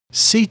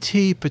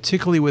CT,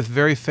 particularly with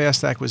very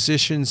fast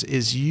acquisitions,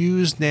 is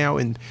used now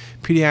in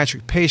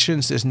pediatric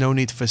patients. There's no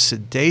need for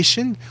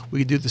sedation. We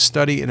can do the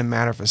study in a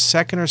matter of a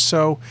second or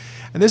so.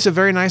 And this is a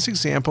very nice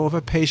example of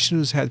a patient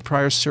who's had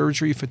prior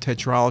surgery for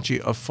tetralogy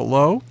of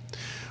Fallot.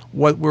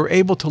 What we're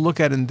able to look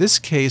at in this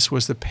case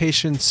was the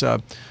patient's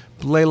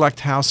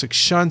Blalock-Taussig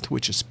shunt,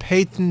 which is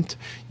patent.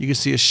 You can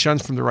see a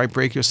shunt from the right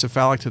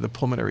brachiocephalic to the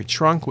pulmonary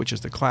trunk, which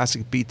is the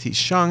classic BT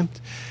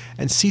shunt.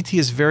 And CT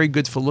is very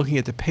good for looking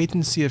at the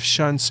patency of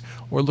shunts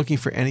or looking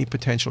for any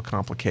potential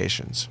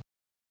complications.